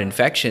knocking out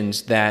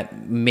infections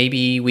that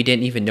maybe we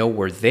didn't even know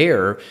were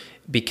there,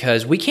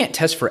 because we can't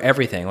test for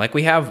everything. Like,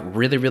 we have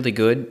really, really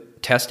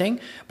good testing,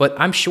 but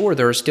I'm sure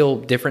there are still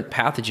different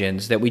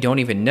pathogens that we don't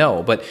even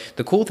know. But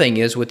the cool thing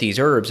is with these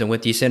herbs and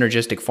with these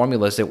synergistic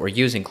formulas that we're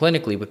using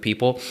clinically with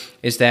people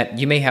is that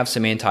you may have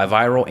some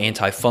antiviral,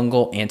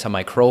 antifungal,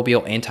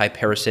 antimicrobial,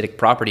 antiparasitic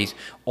properties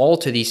all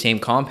to these same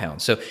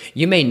compounds. So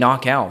you may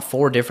knock out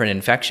 4 different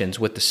infections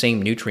with the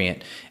same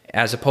nutrient,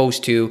 as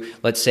opposed to,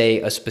 let's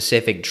say, a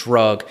specific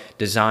drug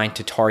designed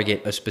to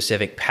target a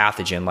specific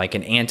pathogen, like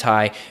an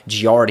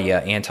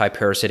anti-giardia,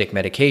 anti-parasitic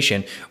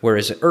medication,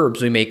 whereas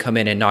herbs, we may come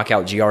in and knock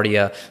out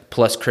giardia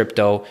plus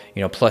crypto,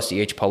 plus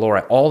the H.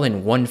 pylori, all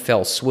in one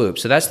fell swoop.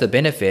 So that's the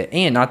benefit.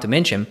 And not to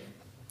mention,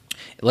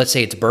 let's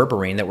say it's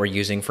berberine that we're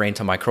using for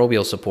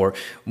antimicrobial support,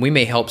 we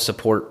may help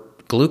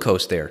support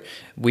glucose there.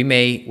 We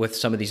may, with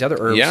some of these other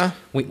herbs,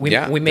 we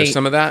may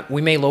some of that.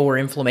 We may lower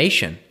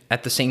inflammation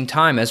at the same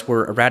time as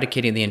we're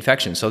eradicating the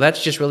infection. So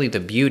that's just really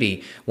the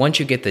beauty. Once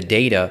you get the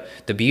data,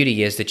 the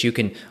beauty is that you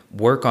can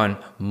work on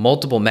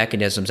multiple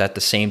mechanisms at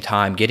the same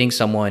time, getting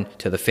someone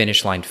to the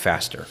finish line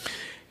faster.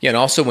 Yeah, and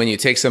also when you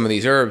take some of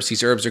these herbs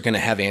are going to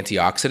have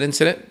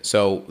antioxidants in it.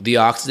 So the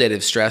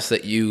oxidative stress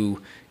that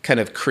you kind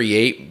of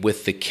create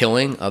with the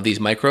killing of these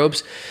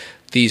microbes,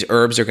 these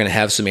herbs are going to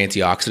have some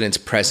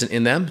antioxidants present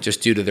in them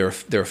just due to their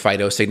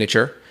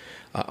phytosignature.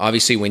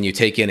 Obviously, when you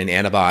take in an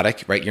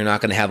antibiotic, right, you're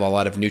not going to have a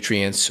lot of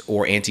nutrients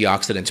or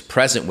antioxidants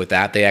present with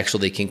that. They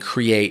actually can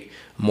create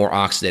more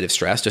oxidative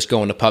stress. Just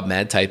go into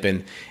PubMed, type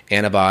in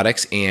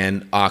antibiotics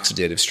and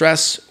oxidative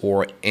stress,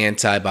 or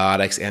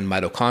antibiotics and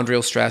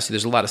mitochondrial stress.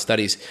 There's a lot of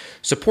studies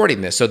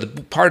supporting this. So the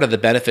part of the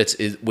benefits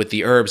with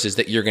the herbs is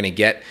that you're going to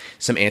get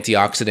some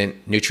antioxidant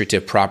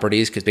nutritive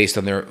properties because based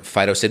on their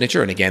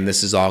phytosignature. And again,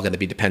 this is all going to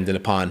be dependent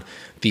upon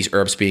these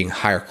herbs being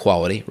higher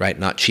quality, right?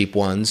 Not cheap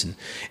ones.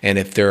 And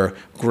if they're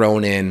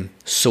grown in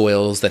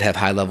soils that have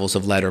high levels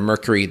of lead or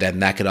mercury, then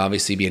that could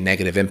obviously be a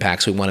negative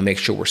impact. So we want to make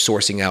sure we're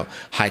sourcing out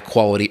high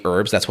quality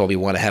herbs. That's why we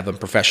want to have them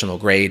professional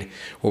grade,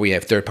 where we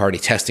have third-party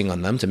testing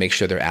on them to make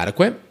sure they're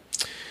adequate.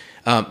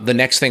 The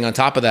next thing on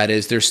top of that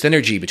is there's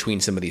synergy between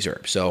some of these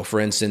herbs. So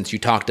for instance, you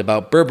talked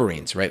about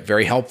berberines, right?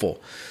 Very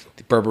helpful.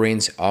 The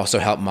berberines also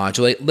help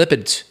modulate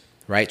lipids,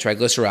 right?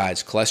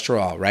 Triglycerides,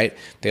 cholesterol, right?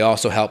 They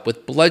also help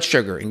with blood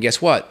sugar. And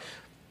guess what?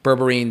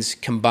 Berberines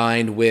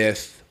combined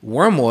with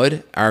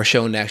wormwood are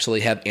shown to actually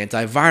have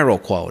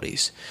antiviral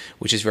qualities,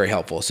 which is very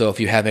helpful. So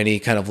if you have any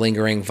kind of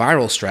lingering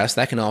viral stress,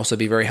 that can also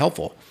be very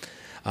helpful.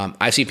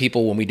 I see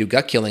people, when we do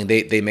gut killing,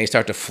 they may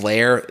start to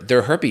flare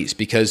their herpes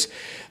because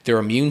their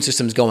immune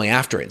system's going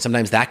after it.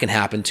 Sometimes that can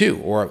happen too,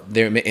 or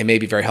it may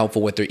be very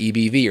helpful with their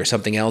EBV or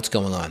something else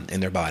going on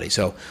in their body.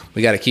 So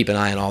we got to keep an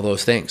eye on all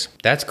those things.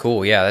 That's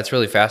cool. Yeah, that's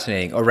really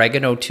fascinating.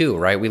 Oregano too,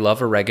 right? We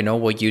love oregano.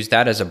 We'll use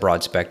that as a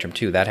broad spectrum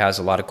too. That has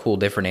a lot of cool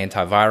different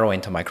antiviral,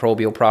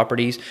 antimicrobial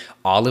properties.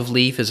 Olive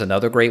leaf is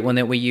another great one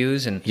that we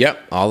use. And yep,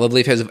 olive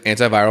leaf has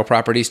antiviral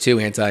properties too,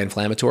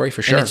 anti-inflammatory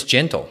for sure. And it's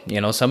gentle.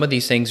 Some of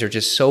these things are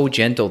just so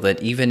gentle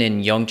that even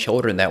in young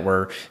children that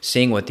we're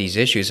seeing with these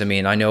issues. I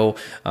mean, I know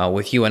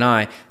with you and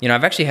I,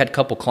 I've actually had a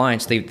couple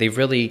clients, they've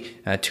really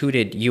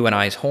tooted you and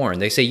I's horn.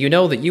 They say,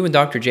 that you and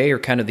Dr. J are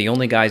kind of the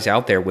only guys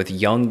out there with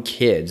young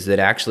kids that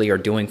actually are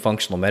doing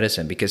functional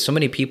medicine, because so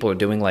many people are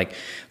doing like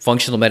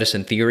functional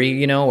medicine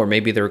theory, or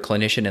maybe they're a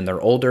clinician and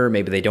they're older,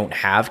 maybe they don't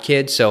have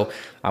kids. So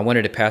I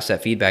wanted to pass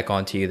that feedback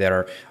on to you that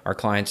our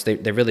clients, they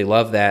really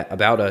love that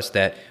about us,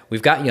 that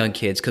we've got young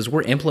kids, because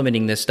we're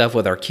implementing this stuff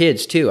with our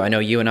kids too. I know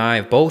you and I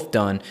have both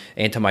done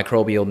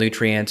antimicrobial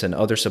nutrients and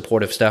other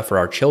supportive stuff for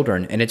our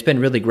children, and it's been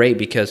really great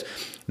because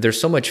there's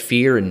so much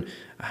fear and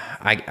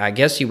I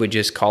guess you would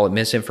just call it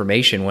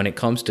misinformation when it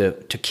comes to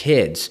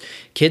kids.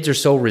 Kids are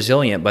so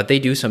resilient, but they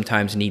do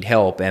sometimes need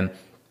help. And,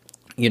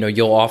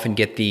 you'll often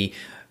get the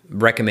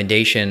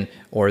recommendation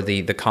or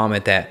the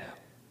comment that,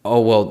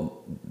 oh,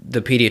 well,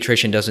 the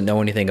pediatrician doesn't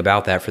know anything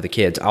about that for the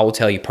kids. I will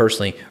tell you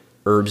personally,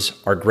 herbs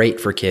are great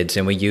for kids,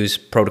 and we use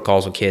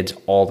protocols with kids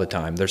all the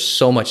time. There's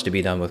so much to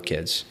be done with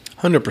kids.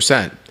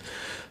 100%.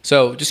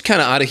 So just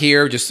kind of out of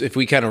here, just if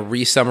we kind of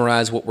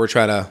re-summarize what we're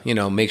trying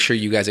to, make sure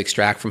you guys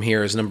extract from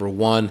here is, number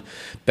one,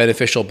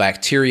 beneficial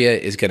bacteria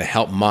is going to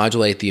help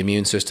modulate the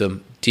immune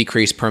system,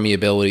 decrease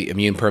permeability,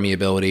 immune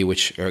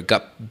permeability, or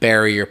gut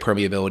barrier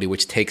permeability,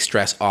 which takes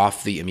stress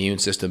off the immune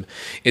system.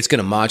 It's going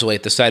to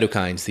modulate the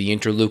cytokines, the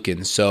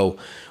interleukins. So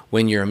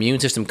when your immune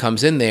system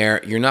comes in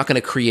there, you're not going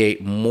to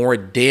create more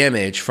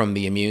damage from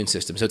the immune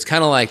system. So it's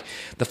kind of like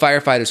the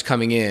firefighters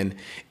coming in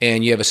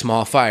and you have a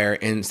small fire,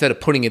 and instead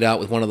of putting it out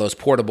with one of those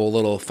portable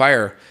little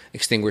fire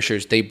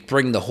extinguishers, they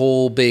bring the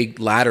whole big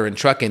ladder and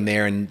truck in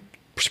there and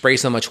spray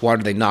so much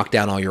water they knock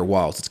down all your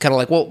walls. It's kind of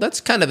like, well,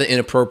 that's kind of an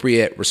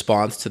inappropriate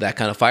response to that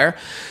kind of fire.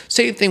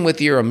 Same thing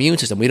with your immune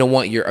system. We don't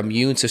want your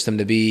immune system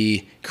to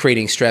be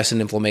creating stress and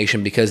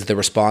inflammation because the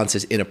response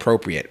is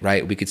inappropriate,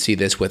 right? We could see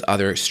this with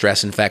other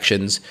stress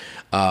infections.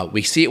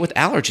 We see it with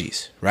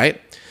allergies,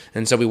 right?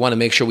 And so we want to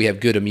make sure we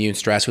have good immune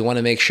stress. We want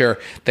to make sure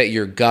that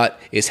your gut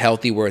is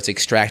healthy, where it's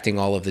extracting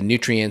all of the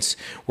nutrients.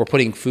 We're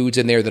putting foods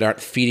in there that aren't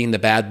feeding the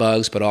bad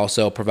bugs, but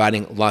also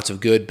providing lots of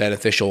good,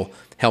 beneficial,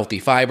 healthy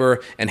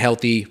fiber and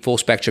healthy full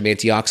spectrum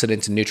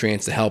antioxidants and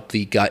nutrients to help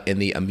the gut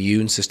and the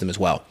immune system as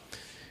well.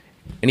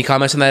 Any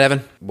comments on that,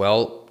 Evan?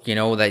 Well,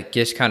 that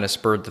just kind of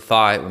spurred the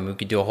thought when we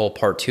could do a whole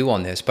part 2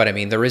 on this. But I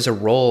mean, there is a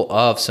role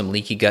of some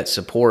leaky gut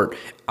support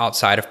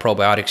outside of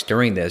probiotics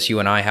during this. You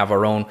and I have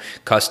our own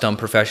custom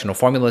professional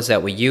formulas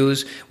that we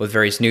use with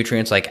various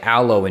nutrients like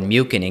aloe and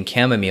mucin and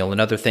chamomile and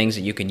other things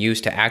that you can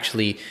use to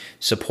actually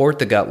support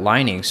the gut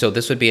lining. So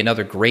this would be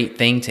another great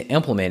thing to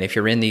implement if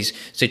you're in these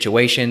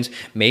situations.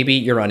 Maybe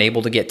you're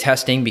unable to get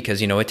testing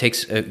because, it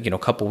takes a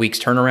couple weeks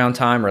turnaround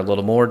time or a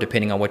little more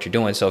depending on what you're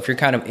doing. So if you're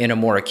kind of in a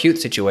more acute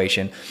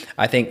situation,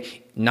 I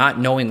think not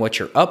knowing what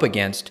you're up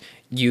against,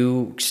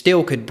 you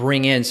still could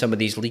bring in some of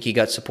these leaky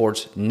gut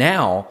supports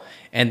now.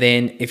 And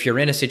then if you're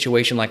in a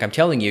situation like I'm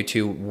telling you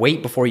to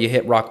wait before you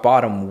hit rock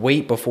bottom, don't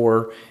wait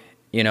before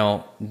you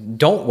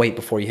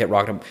hit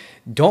rock bottom.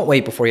 Don't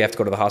wait before you have to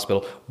go to the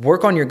hospital.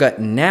 Work on your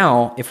gut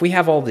now. If we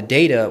have all the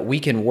data, we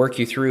can work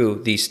you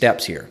through these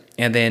steps here.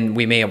 And then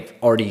we may have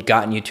already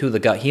gotten you to the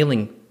gut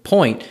healing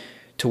point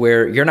to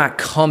where you're not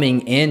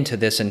coming into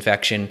this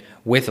infection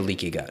with a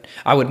leaky gut.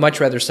 I would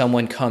much rather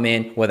someone come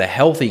in with a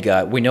healthy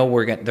gut. We know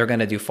they're going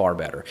to do far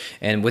better.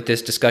 And with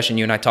this discussion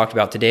you and I talked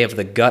about today of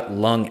the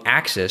gut-lung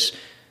axis,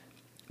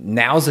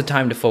 now's the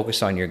time to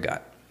focus on your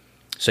gut.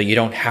 So you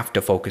don't have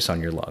to focus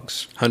on your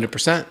lungs.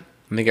 100%.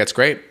 I think that's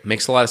great.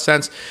 Makes a lot of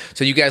sense.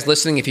 So you guys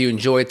listening, if you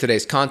enjoyed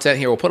today's content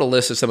here, we'll put a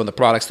list of some of the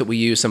products that we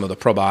use, some of the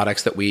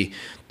probiotics that we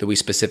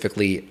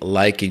specifically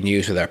like and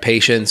use with our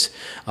patients.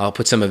 I'll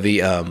put some of the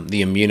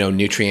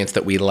immunonutrients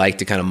that we like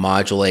to kind of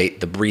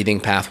modulate the breathing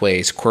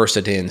pathways,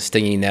 quercetin,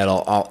 stinging nettle,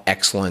 all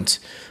excellent.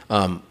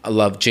 I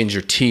love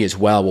ginger tea as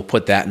well. We'll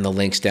put that in the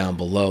links down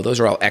below. Those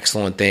are all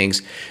excellent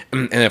things.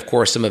 And of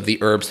course, some of the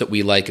herbs that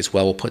we like as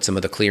well. We'll put some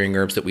of the clearing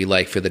herbs that we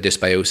like for the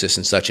dysbiosis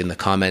and such in the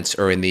comments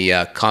or in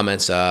the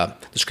comments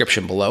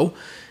description below.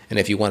 And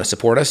if you want to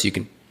support us, you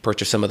can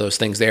purchase some of those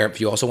things there. If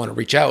you also want to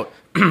reach out,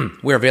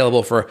 we're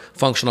available for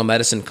functional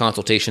medicine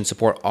consultation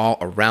support all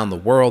around the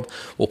world.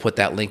 We'll put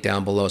that link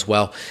down below as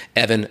well.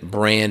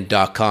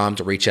 evanbrand.com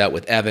to reach out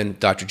with Evan,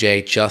 Dr.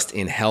 J,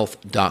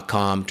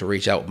 justinhealth.com to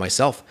reach out with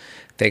myself.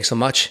 Thanks so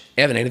much.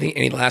 Evan,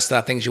 any last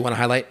things you want to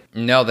highlight?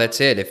 No, that's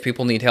it. If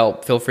people need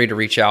help, feel free to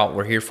reach out.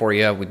 We're here for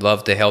you. We'd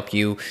love to help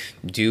you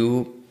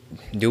do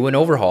an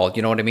overhaul.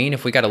 You know what I mean?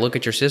 If we got to look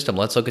at your system,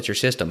 let's look at your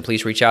system.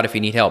 Please reach out if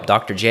you need help.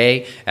 Dr.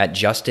 J at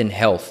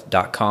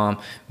justinhealth.com.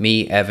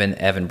 Me, Evan,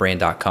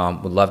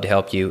 evanbrand.com. Would love to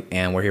help you,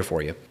 and we're here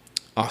for you.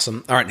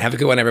 Awesome. All right. Have a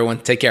good one, everyone.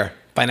 Take care.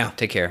 Bye now.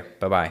 Take care.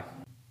 Bye-bye.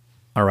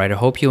 All right, I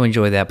hope you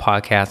enjoyed that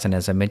podcast. And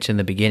as I mentioned in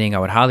the beginning, I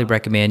would highly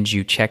recommend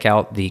you check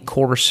out the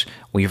course.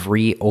 We've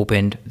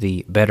reopened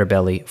the Better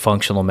Belly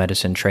Functional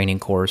Medicine Training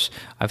course.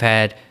 I've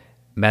had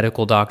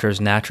medical doctors,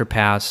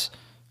 naturopaths,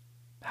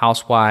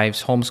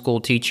 housewives,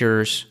 homeschool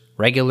teachers,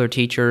 regular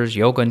teachers,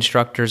 yoga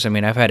instructors. I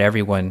mean, I've had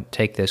everyone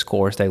take this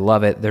course. They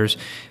love it. There's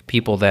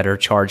people that are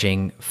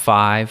charging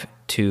 $5,000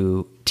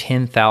 to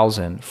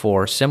 $10,000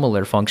 for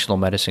similar functional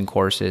medicine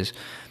courses.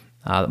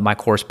 My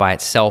course by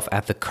itself,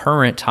 at the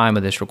current time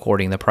of this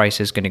recording, the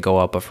price is going to go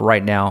up, but for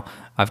right now,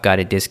 I've got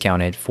it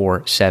discounted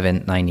for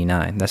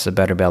 $799. That's the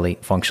Better Belly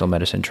Functional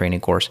Medicine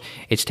Training course.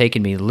 It's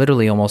taken me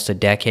literally almost a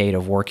decade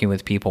of working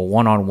with people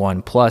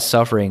one-on-one, plus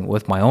suffering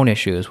with my own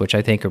issues, which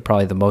I think are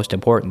probably the most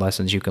important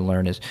lessons you can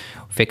learn is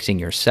fixing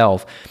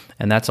yourself.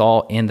 And that's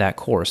all in that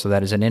course. So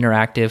that is an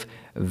interactive,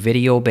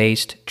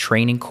 video-based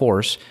training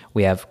course.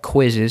 We have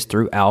quizzes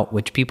throughout,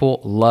 which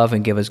people love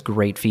and give us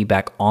great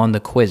feedback on the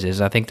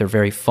quizzes. I think they're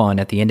very fun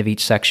at the end of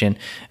each section.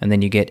 And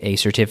then you get a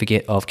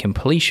certificate of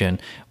completion,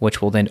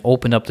 which will then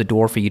open up the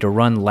door for you to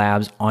run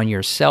labs on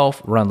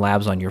yourself, run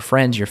labs on your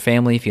friends, your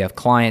family. If you have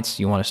clients,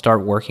 you want to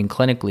start working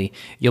clinically,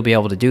 you'll be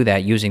able to do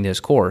that using this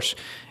course.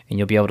 And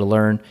you'll be able to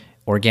learn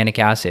organic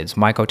acids,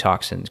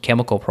 mycotoxins,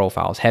 chemical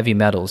profiles, heavy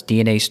metals,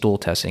 DNA stool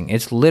testing.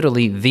 It's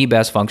literally the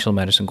best functional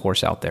medicine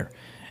course out there.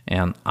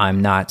 And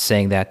I'm not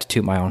saying that to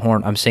toot my own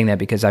horn. I'm saying that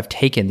because I've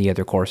taken the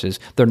other courses.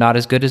 They're not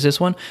as good as this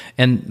one.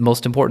 And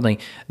most importantly,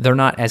 they're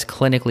not as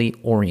clinically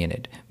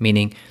oriented,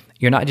 meaning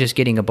you're not just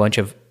getting a bunch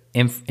of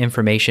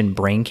information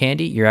brain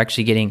candy. You're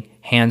actually getting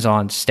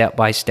hands-on,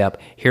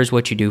 step-by-step. Here's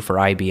what you do for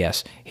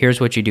IBS.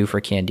 Here's what you do for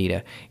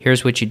Candida.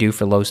 Here's what you do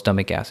for low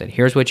stomach acid.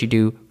 Here's what you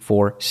do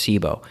for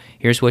SIBO.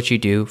 Here's what you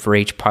do for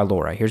H.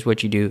 pylori. Here's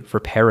what you do for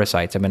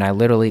parasites. I mean, I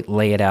literally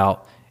lay it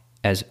out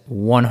as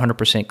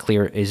 100%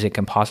 clear as it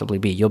can possibly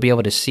be. You'll be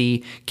able to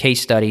see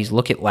case studies,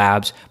 look at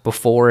labs,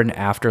 before and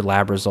after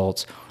lab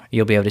results.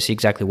 You'll be able to see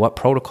exactly what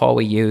protocol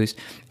we used,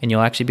 and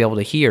you'll actually be able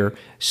to hear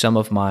some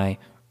of my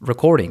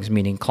recordings,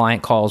 meaning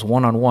client calls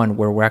one-on-one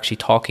where we're actually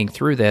talking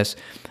through this.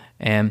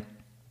 And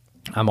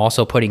I'm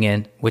also putting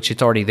in, which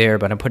it's already there,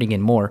 but I'm putting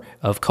in more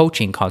of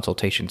coaching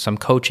consultations. I'm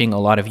coaching a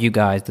lot of you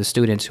guys, the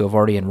students who have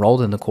already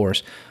enrolled in the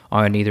course,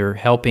 on either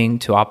helping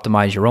to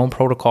optimize your own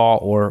protocol,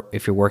 or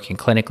if you're working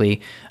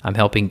clinically, I'm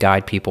helping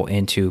guide people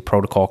into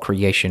protocol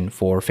creation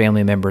for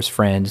family members,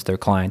 friends, their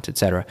clients,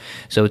 etc.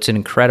 So it's an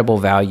incredible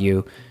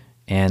value,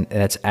 and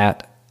that's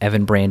at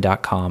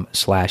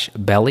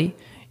evanbrand.com/belly.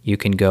 You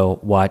can go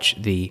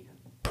watch the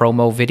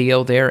promo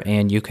video there,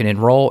 and you can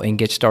enroll and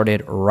get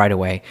started right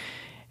away.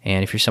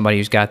 And if you're somebody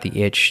who's got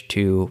the itch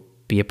to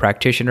be a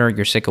practitioner,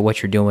 you're sick of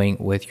what you're doing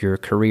with your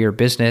career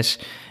business,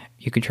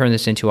 you can turn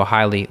this into a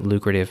highly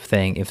lucrative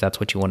thing if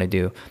that's what you want to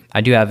do. I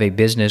do have a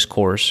business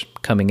course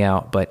coming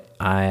out, but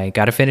I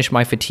got to finish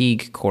my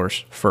fatigue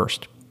course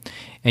first.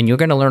 And you're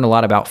going to learn a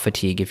lot about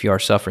fatigue if you are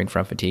suffering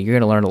from fatigue. You're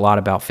going to learn a lot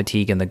about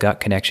fatigue and the gut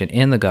connection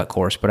in the gut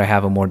course, but I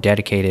have a more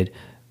dedicated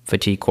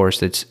fatigue course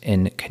that's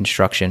in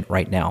construction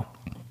right now.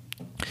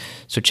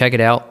 So check it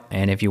out.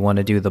 And if you want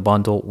to do the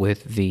bundle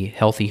with the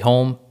Healthy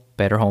Home,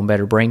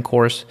 Better Brain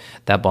course,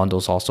 that bundle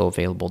is also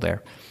available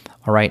there.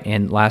 All right.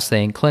 And last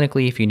thing,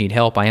 clinically, if you need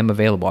help, I am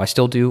available. I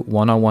still do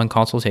one-on-one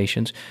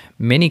consultations.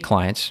 Many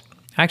clients,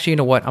 actually, you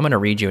know what? I'm going to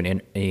read you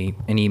an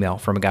email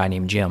from a guy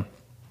named Jim,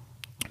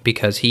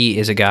 because he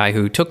is a guy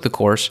who took the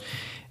course,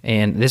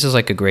 and this is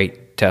like a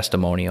great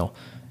testimonial.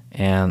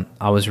 And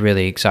I was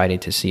really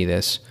excited to see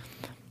this,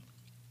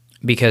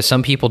 because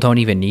some people don't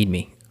even need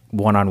me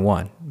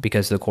one-on-one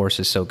because the course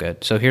is so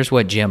good. So here's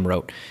what Jim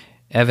wrote.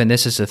 Evan,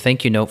 this is a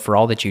thank you note for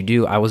all that you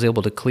do. I was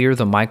able to clear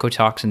the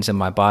mycotoxins in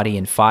my body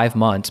in 5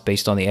 months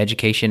based on the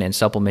education and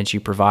supplements you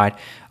provide.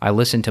 I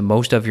listened to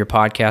most of your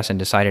podcasts and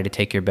decided to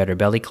take your Better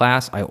Belly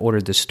class. I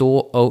ordered the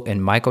stool, oat,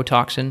 and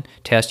mycotoxin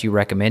test you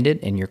recommended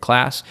in your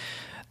class.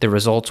 The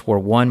results were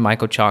one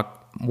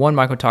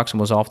mycotoxin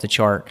was off the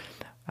chart.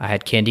 I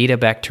had Candida,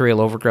 bacterial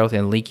overgrowth,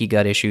 and leaky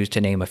gut issues,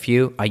 to name a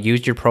few. I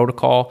used your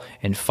protocol.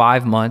 In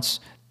 5 months,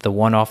 the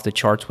one off the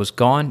charts was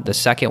gone. The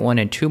second one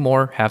and 2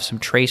 more have some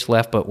trace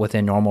left, but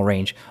within normal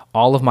range.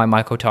 All of my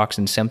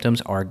mycotoxin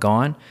symptoms are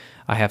gone.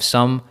 I have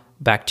some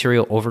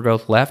bacterial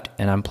overgrowth left,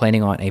 and I'm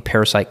planning on a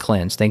parasite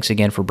cleanse. Thanks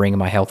again for bringing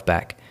my health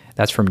back.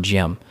 That's from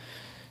Jim.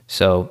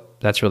 So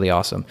that's really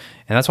awesome.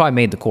 And that's why I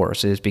made the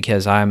course, is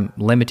because I'm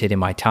limited in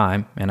my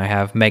time, and I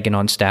have Megan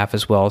on staff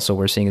as well, so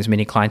we're seeing as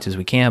many clients as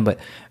we can. But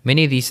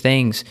many of these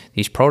things,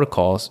 these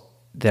protocols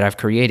that I've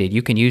created,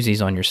 you can use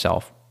these on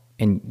yourself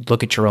and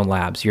look at your own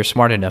labs. You're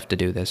smart enough to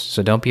do this.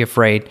 So don't be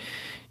afraid.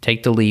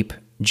 Take the leap,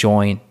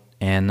 join,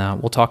 and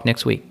we'll talk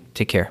next week.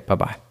 Take care.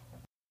 Bye-bye.